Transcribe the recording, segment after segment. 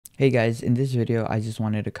Hey guys, in this video I just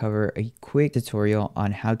wanted to cover a quick tutorial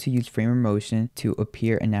on how to use framer motion to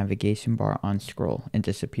appear a navigation bar on scroll and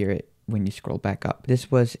disappear it when you scroll back up.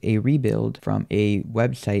 This was a rebuild from a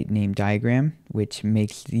website named Diagram, which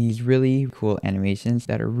makes these really cool animations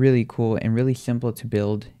that are really cool and really simple to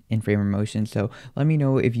build in framer motion. So let me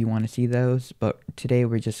know if you want to see those, but today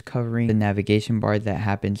we're just covering the navigation bar that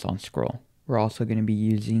happens on scroll. We're also going to be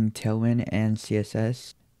using Tailwind and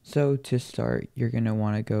CSS. So to start, you're going to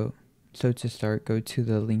want to go to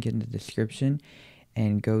the link in the description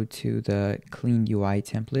and go to the clean UI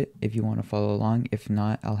template if you want to follow along. If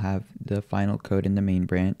not, I'll have the final code in the main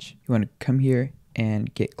branch. You want to come here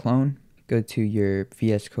and git clone, go to your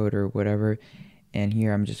VS Code or whatever, and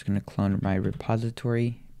here I'm just going to clone my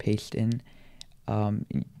repository, paste in,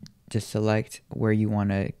 just select where you want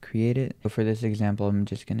to create it. So for this example, I'm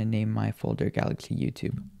just going to name my folder Galaxy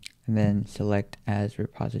YouTube. And then select as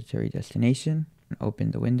repository destination and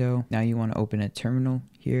open the window. Now you want to open a terminal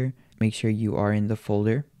here. Make sure you are in the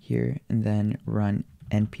folder here and then run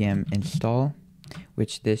npm install,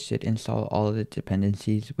 which this should install all of the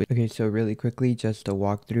dependencies. Okay, so really quickly, just to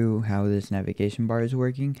walk through how this navigation bar is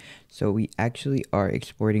working. So we actually are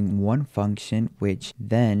exporting one function, which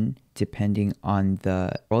then, depending on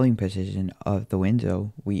the scrolling position of the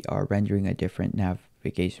window, we are rendering a different navigation.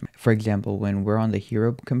 For example, when we're on the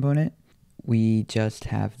hero component, we just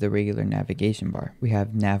have the regular navigation bar. We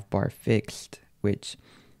have nav bar fixed, which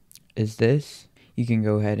is this. You can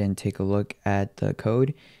go ahead and take a look at the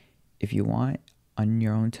code if you want on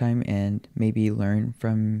your own time and maybe learn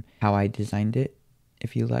from how I designed it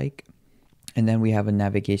if you like. And then we have a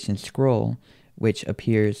navigation scroll, which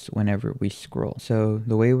appears whenever we scroll. So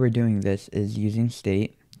the way we're doing this is using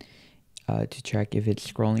state to track if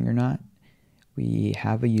it's scrolling or not. We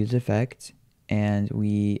have a use effect and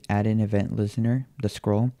we add an event listener, the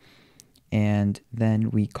scroll, and then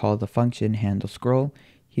we call the function handle scroll.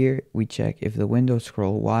 Here we check if the window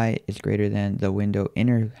scroll y is greater than the window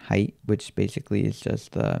inner height, which basically is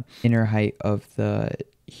just the inner height of the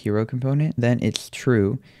hero component. Then it's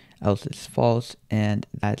true, else it's false, and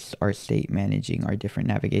that's our state managing our different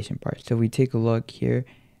navigation bars. So we take a look here,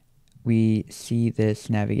 we see this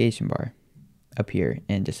navigation bar appear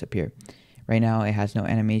and disappear. Right now it has no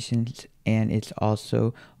animations and it's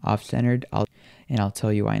also off-centered, and I'll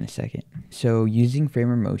tell you why in a second. So using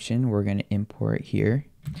framer motion, we're going to import here.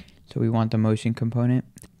 So we want the motion component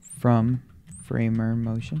from framer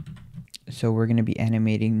motion. So we're going to be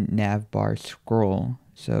animating nav bar scroll.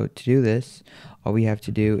 So to do this, all we have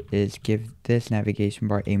to do is give this navigation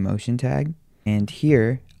bar a motion tag. And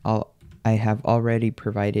here I have already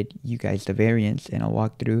provided you guys the variants, and I'll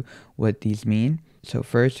walk through what these mean. So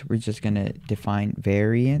first, we're just going to define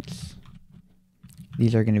variants.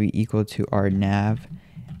 These are going to be equal to our nav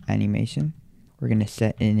animation. We're going to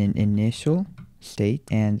set in an initial state,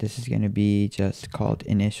 and this is going to be just called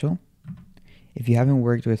initial. If you haven't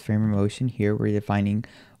worked with framer motion, here we're defining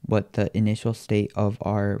what the initial state of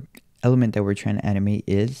our element that we're trying to animate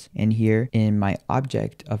is. And here in my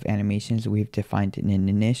object of animations, we've defined an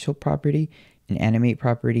initial property, an animate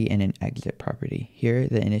property, and an exit property. Here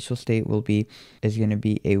the initial state is going to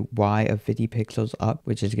be a y of 50 pixels up,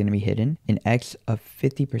 which is going to be hidden, an x of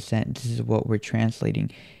 50%. This is what we're translating.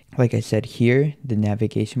 Like I said, here the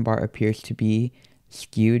navigation bar appears to be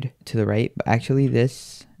skewed to the right, but actually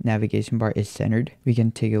this navigation bar is centered. We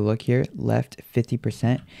can take a look here, left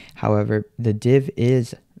 50%. However, the div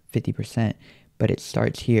is 50%, but it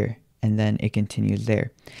starts here and then it continues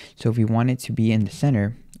there. So if we want it to be in the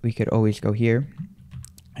center, we could always go here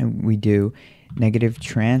and we do negative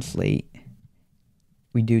translate.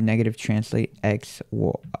 We do negative translate x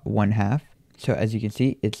 1/2. So as you can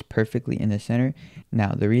see, it's perfectly in the center.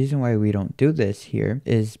 Now, the reason why we don't do this here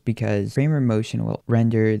is because framer motion will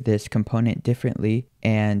render this component differently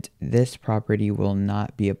and this property will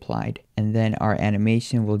not be applied. And then our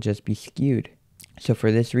animation will just be skewed. So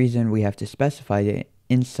for this reason, we have to specify it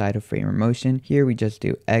inside of framer motion. Here we just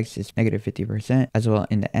do x is negative 50% as well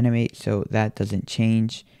in the animate, so that doesn't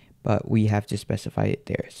change, but we have to specify it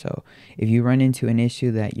there. So if you run into an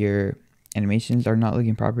issue that your animations are not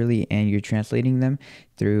looking properly and you're translating them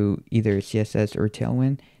through either CSS or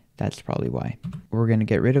Tailwind, that's probably why. We're going to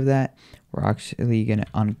get rid of that. We're actually going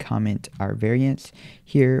to uncomment our variants.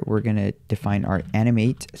 Here we're going to define our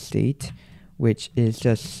animate state, which is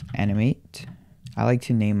just animate. I like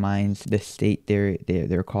to name mine the state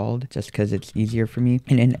they're called just because it's easier for me.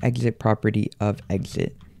 And an exit property of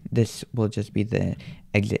exit. This will just be the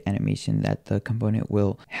exit animation that the component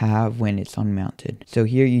will have when it's unmounted. So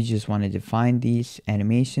here you just want to define these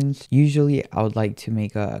animations. Usually I would like to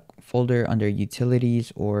make a folder under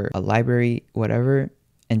utilities or a library, whatever,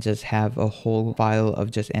 and just have a whole file of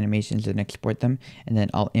just animations and export them, and then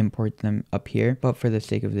I'll import them up here. But for the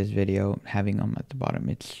sake of this video, having them at the bottom,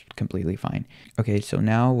 it's completely fine. Okay, so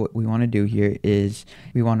now what we want to do here is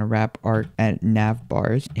we want to wrap our nav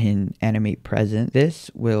bars in animate present. This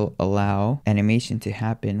will allow animation to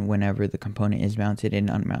happen whenever the component is mounted and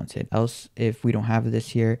unmounted. Else, if we don't have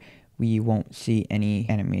this here, we won't see any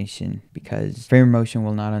animation because frame motion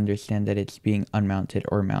will not understand that it's being unmounted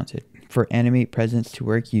or mounted. For animate presence to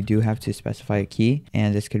work, you do have to specify a key,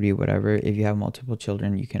 and this could be whatever. If you have multiple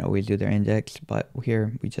children, you can always do their index, but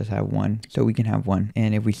here we just have one, so we can have one.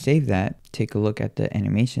 And if we save that, take a look at the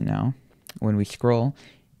animation now. When we scroll,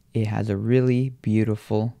 it has a really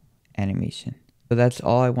beautiful animation. So that's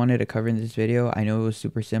all I wanted to cover in this video. I know it was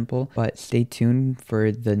super simple, but stay tuned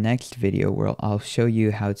for the next video where I'll show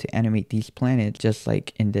you how to animate these planets just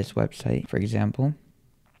like in this website, for example,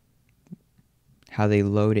 how they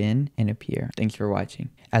load in and appear. Thanks for watching.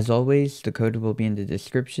 As always, the code will be in the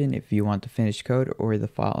description if you want the finished code or the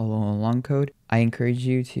follow along code. I encourage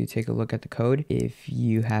you to take a look at the code. If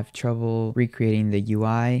you have trouble recreating the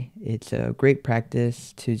UI, it's a great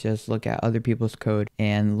practice to just look at other people's code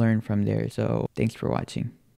and learn from there. So thanks for watching.